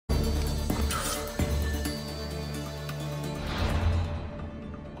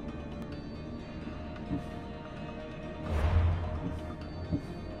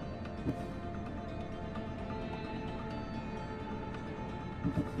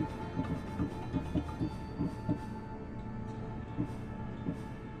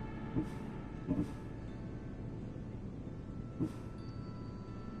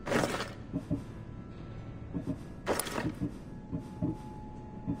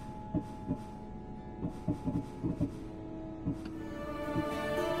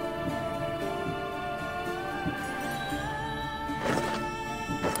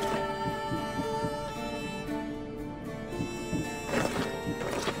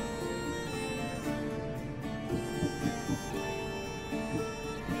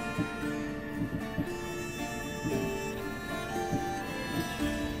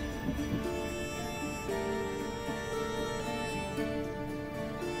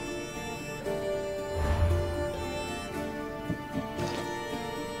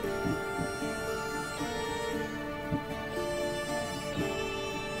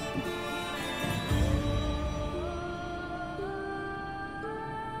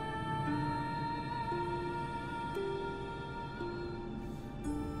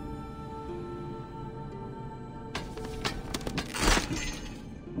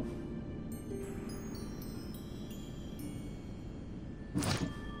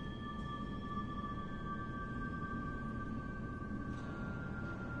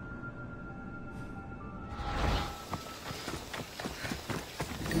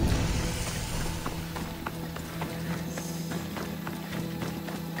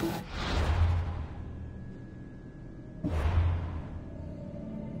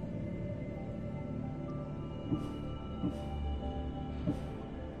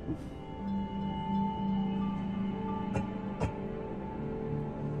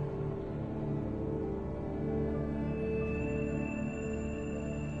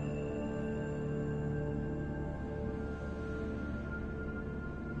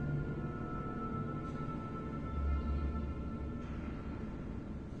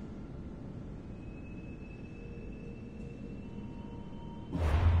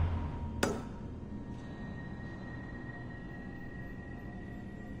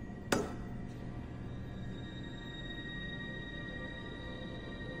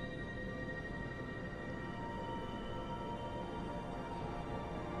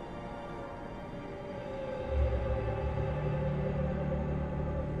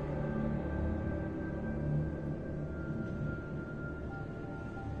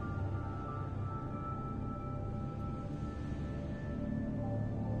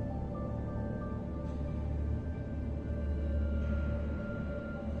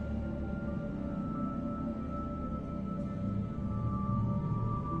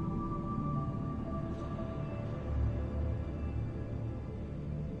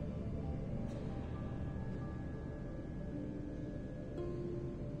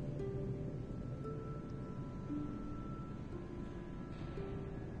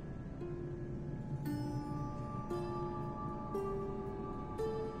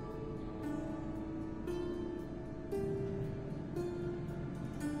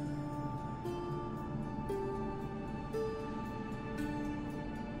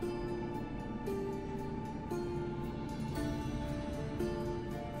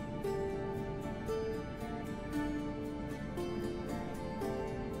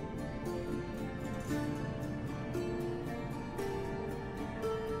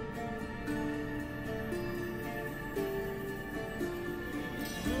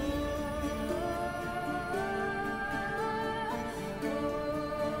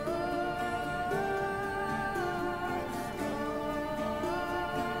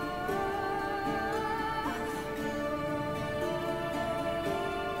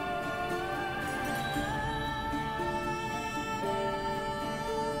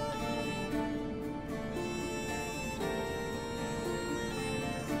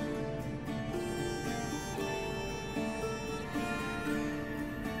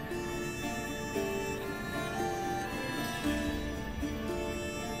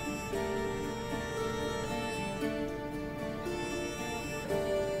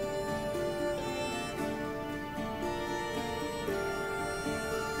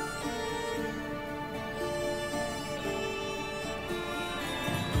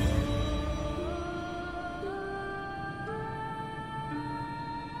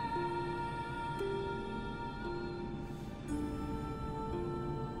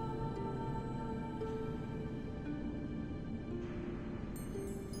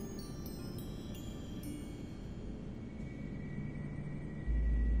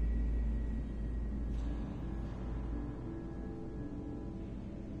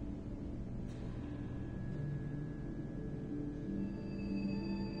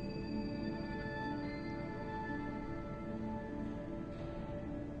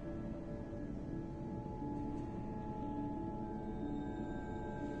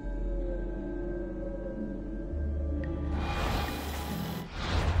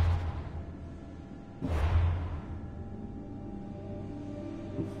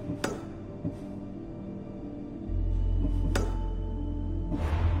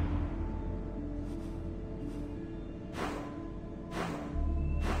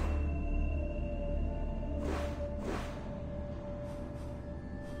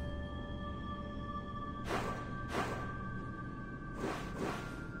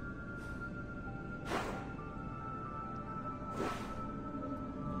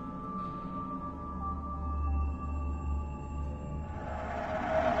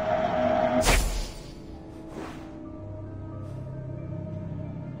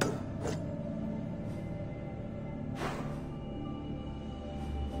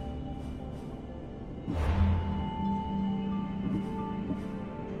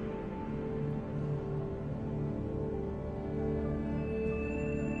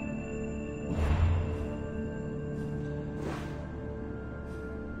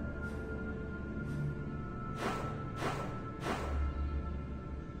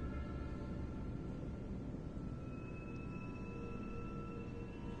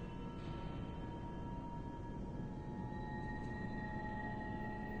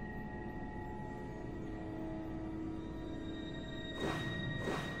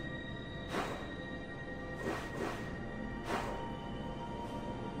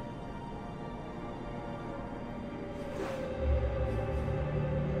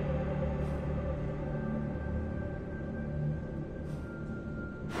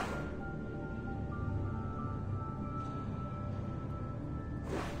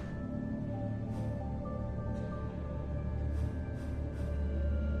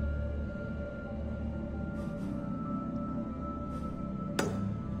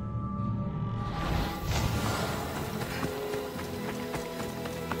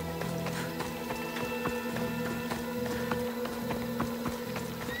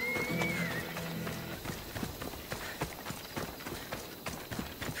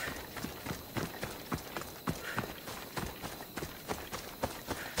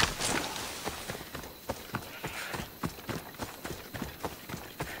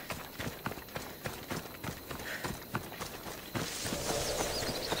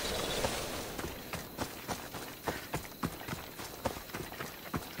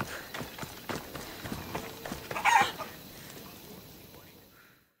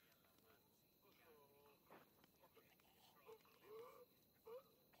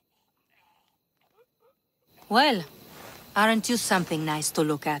Well, aren't you something nice to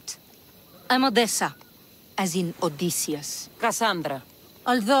look at? I'm Odessa, as in Odysseus. Cassandra.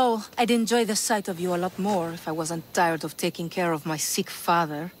 Although, I'd enjoy the sight of you a lot more if I wasn't tired of taking care of my sick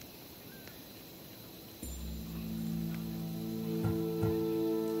father.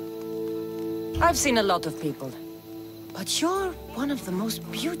 I've seen a lot of people. But you're one of the most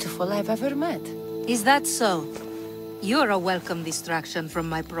beautiful I've ever met. Is that so? You're a welcome distraction from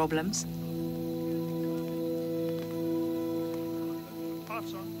my problems.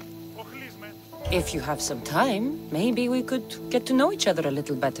 If you have some time, maybe we could get to know each other a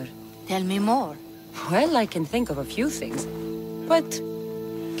little better. Tell me more. Well, I can think of a few things. But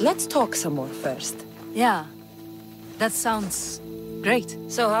let's talk some more first. Yeah, that sounds great.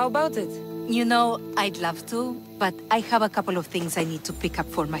 So how about it? You know, I'd love to, but I have a couple of things I need to pick up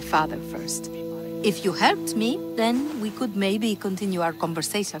for my father first. If you helped me, then we could maybe continue our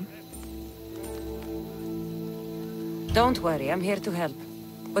conversation. Don't worry, I'm here to help.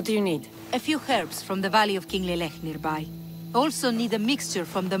 What do you need? A few herbs from the Valley of King Lelech nearby. Also need a mixture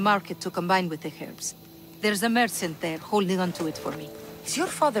from the market to combine with the herbs. There's a merchant there holding on to it for me. Is your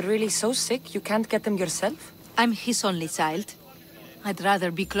father really so sick you can't get them yourself? I'm his only child. I'd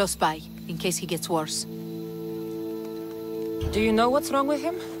rather be close by, in case he gets worse. Do you know what's wrong with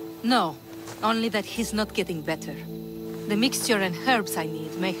him? No, only that he's not getting better. The mixture and herbs I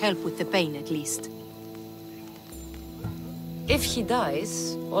need may help with the pain at least. If he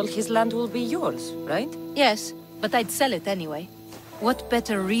dies, all his land will be yours, right? Yes, but I'd sell it anyway. What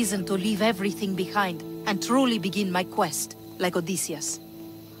better reason to leave everything behind and truly begin my quest, like Odysseus?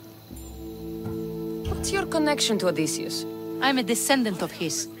 What's your connection to Odysseus? I'm a descendant of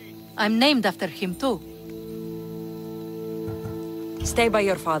his. I'm named after him too. Stay by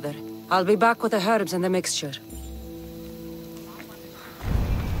your father. I'll be back with the herbs and the mixture.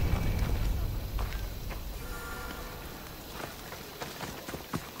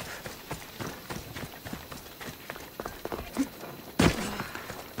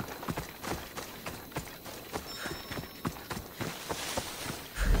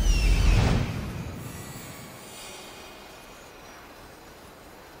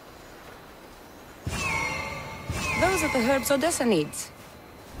 Those are the herbs Odessa needs.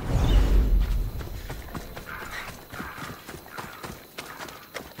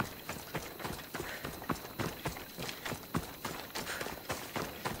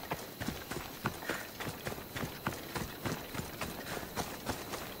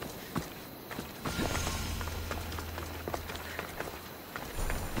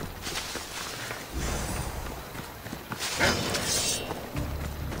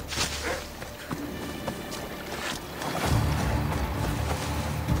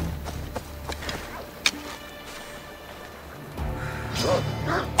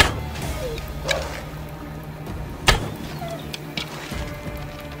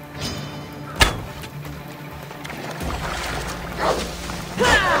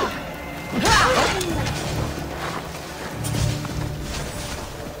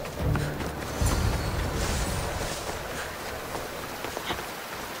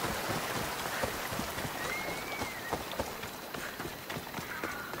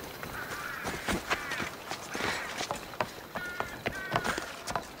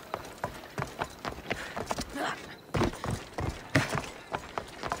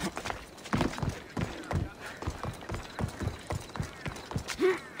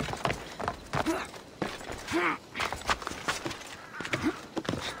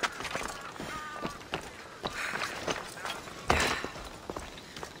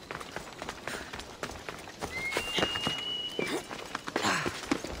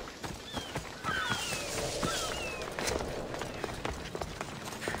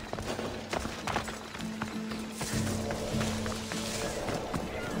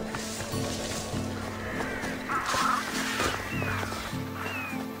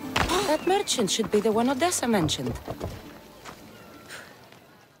 That merchant should be the one Odessa mentioned.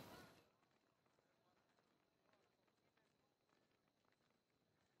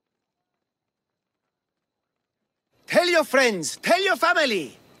 Tell your friends, tell your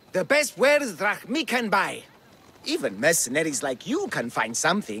family. The best wares drachmi can buy. Even mercenaries like you can find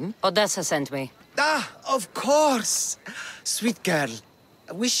something. Odessa sent me. Ah, of course. Sweet girl.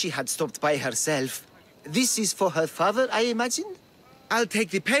 I wish she had stopped by herself. This is for her father, I imagine? I'll take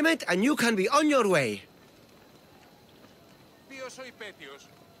the payment and you can be on your way.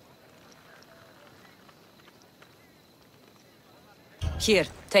 Here,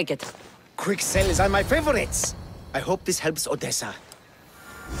 take it. Quick sales are my favorites. I hope this helps Odessa.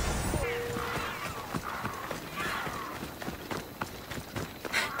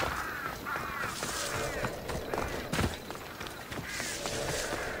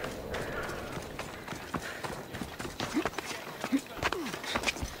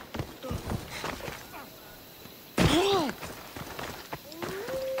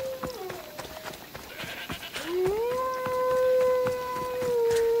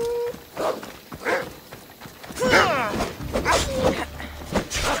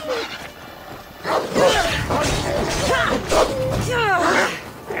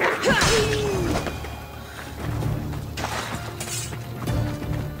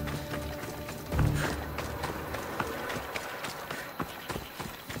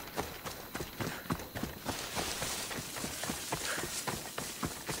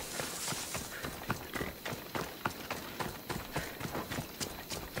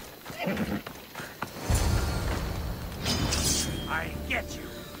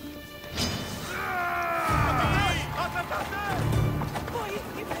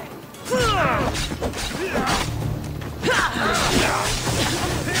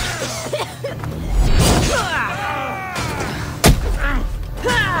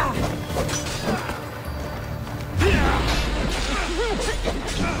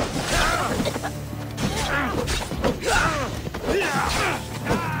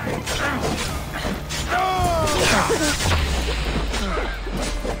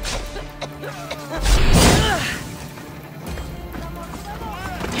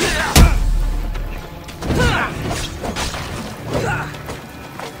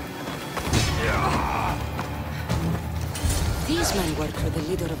 These men work for the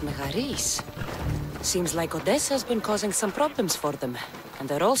leader of Megaris. Seems like Odessa's been causing some problems for them, and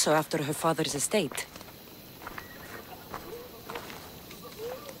they're also after her father's estate.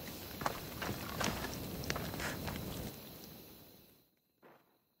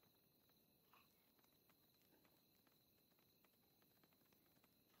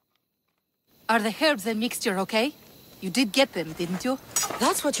 Are the herbs and mixture okay? You did get them, didn't you?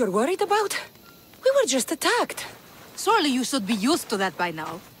 That's what you're worried about? We were just attacked. Surely you should be used to that by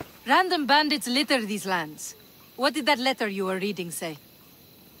now. Random bandits litter these lands. What did that letter you were reading say?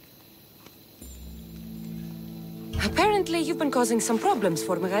 Apparently you've been causing some problems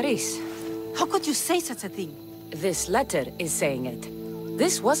for Megaris. How could you say such a thing? This letter is saying it.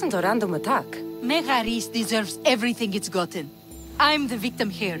 This wasn't a random attack. Megaris deserves everything it's gotten. I'm the victim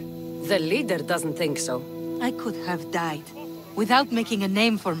here. The leader doesn't think so. I could have died. Without making a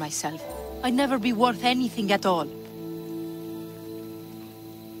name for myself. I'd never be worth anything at all.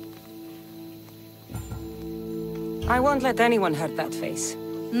 I won't let anyone hurt that face.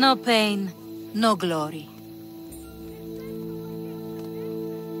 No pain, no glory.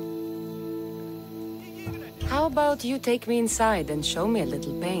 How about you take me inside and show me a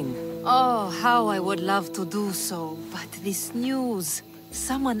little pain? Oh, how I would love to do so. But this news...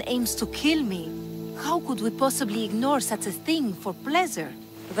 Someone aims to kill me. How could we possibly ignore such a thing for pleasure?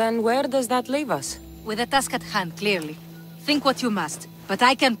 Then where does that leave us? With a task at hand, clearly. Think what you must, but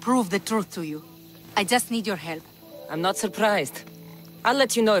I can prove the truth to you. I just need your help. I'm not surprised. I'll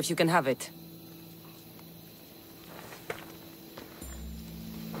let you know if you can have it.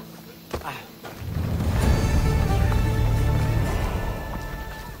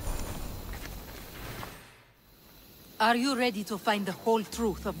 Are you ready to find the whole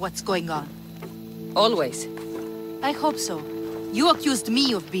truth of what's going on? Always. I hope so. You accused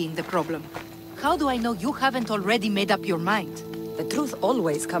me of being the problem. How do I know you haven't already made up your mind? The truth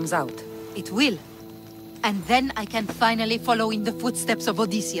always comes out. It will. And then I can finally follow in the footsteps of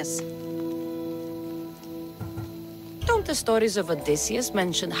Odysseus. Don't the stories of Odysseus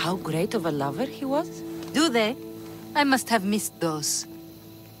mention how great of a lover he was? Do they? I must have missed those.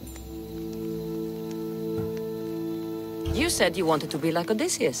 You said you wanted to be like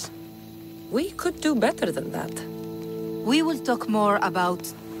Odysseus. We could do better than that. We will talk more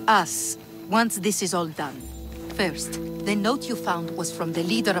about us once this is all done. First, the note you found was from the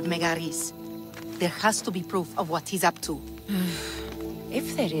leader of Megaris. There has to be proof of what he's up to.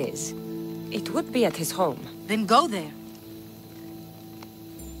 If there is, it would be at his home. Then go there.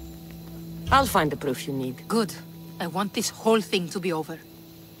 I'll find the proof you need. Good. I want this whole thing to be over.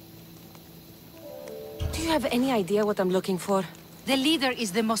 Do you have any idea what I'm looking for? The leader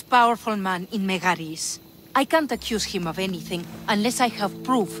is the most powerful man in Megaris. I can't accuse him of anything unless I have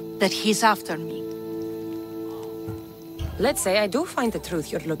proof that he's after me. Let's say I do find the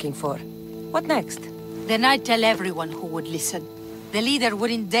truth you're looking for. What next? Then I'd tell everyone who would listen. The leader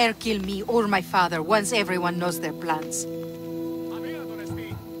wouldn't dare kill me or my father once everyone knows their plans.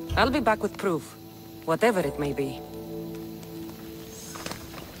 I'll be back with proof, whatever it may be.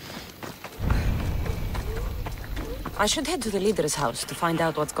 I should head to the leader's house to find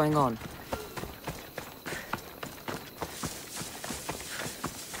out what's going on.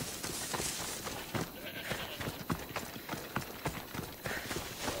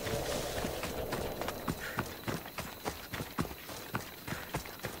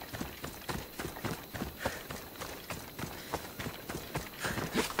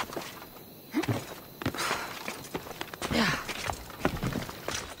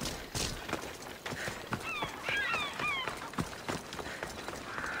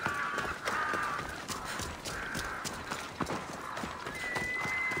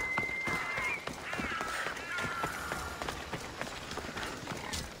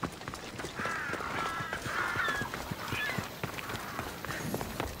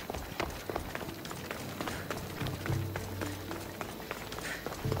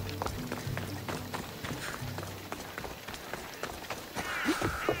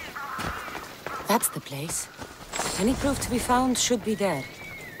 That's the place. Any proof to be found should be there.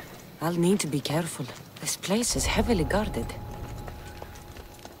 I'll need to be careful. This place is heavily guarded.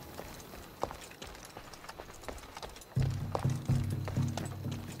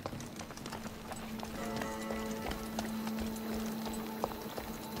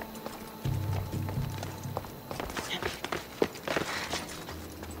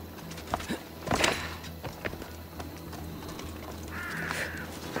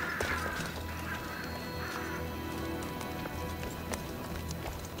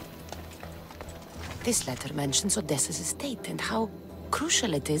 This letter mentions Odessa's estate and how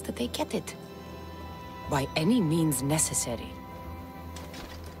crucial it is that they get it. By any means necessary.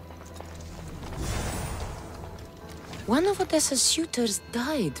 One of Odessa's suitors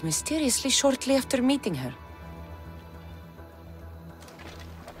died mysteriously shortly after meeting her.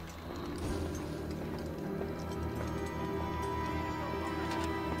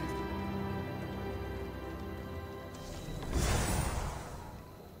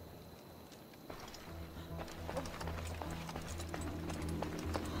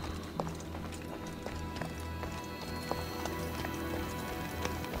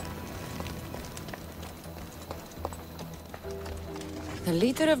 The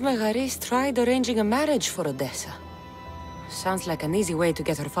leader of Megaris tried arranging a marriage for Odessa. Sounds like an easy way to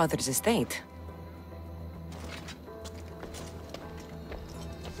get her father's estate.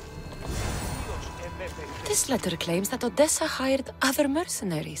 This letter claims that Odessa hired other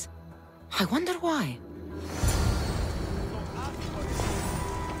mercenaries. I wonder why.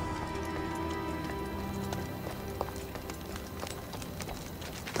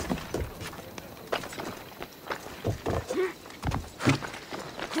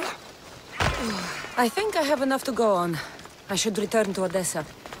 I think I have enough to go on. I should return to Odessa.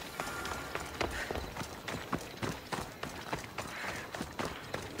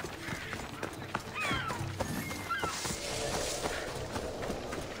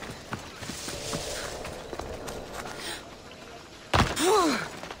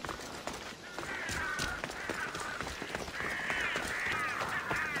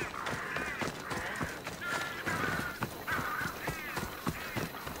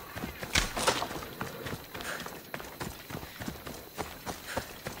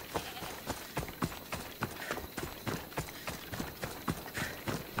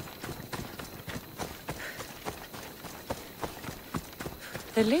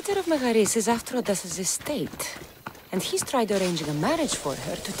 The leader of Megaris is after Odessa's estate, and he's tried arranging a marriage for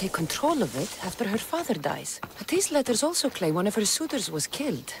her to take control of it after her father dies. But these letters also claim one of her suitors was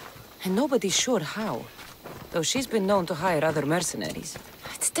killed, and nobody's sure how, though she's been known to hire other mercenaries.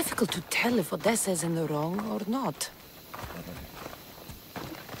 It's difficult to tell if Odessa is in the wrong or not.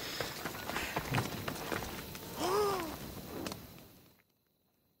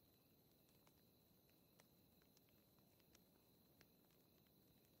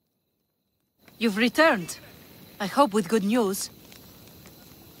 You've returned. I hope with good news.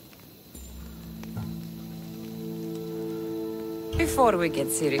 Before we get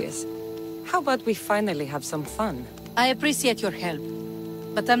serious, how about we finally have some fun? I appreciate your help,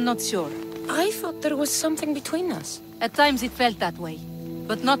 but I'm not sure. I thought there was something between us. At times it felt that way,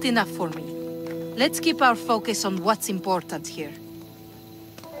 but not enough for me. Let's keep our focus on what's important here.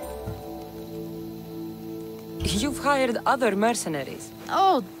 You've hired other mercenaries.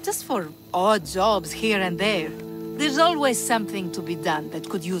 Oh, just for odd jobs here and there. There's always something to be done that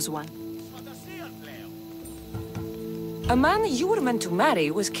could use one. A man you were meant to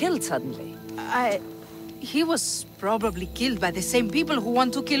marry was killed suddenly. He was probably killed by the same people who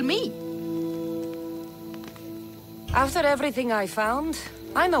want to kill me. After everything I found,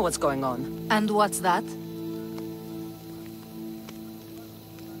 I know what's going on. And what's that?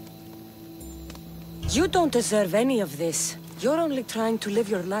 You don't deserve any of this. You're only trying to live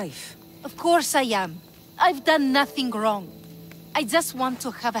your life. Of course I am. I've done nothing wrong. I just want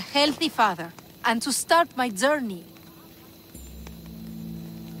to have a healthy father, and to start my journey.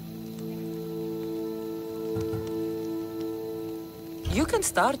 You can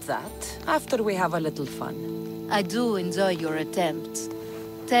start that, after we have a little fun. I do enjoy your attempts.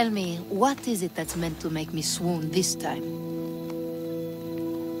 Tell me, what is it that's meant to make me swoon this time?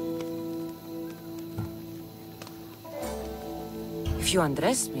 If you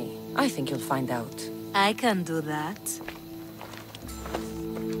undress me, I think you'll find out. I can do that.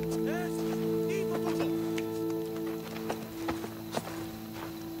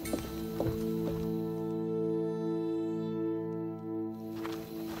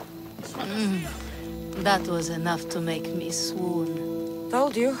 That was enough to make me swoon.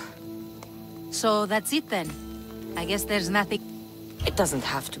 Told you. So that's it then. I guess there's nothing... It doesn't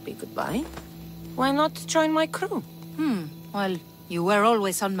have to be goodbye. Why not join my crew? Well, You were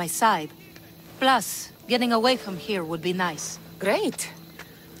always on my side. Plus, getting away from here would be nice. Great.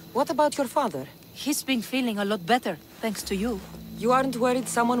 What about your father? He's been feeling a lot better, thanks to you. You aren't worried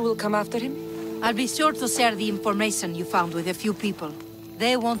someone will come after him? I'll be sure to share the information you found with a few people.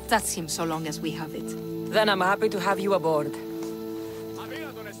 They won't touch him so long as we have it. Then I'm happy to have you aboard.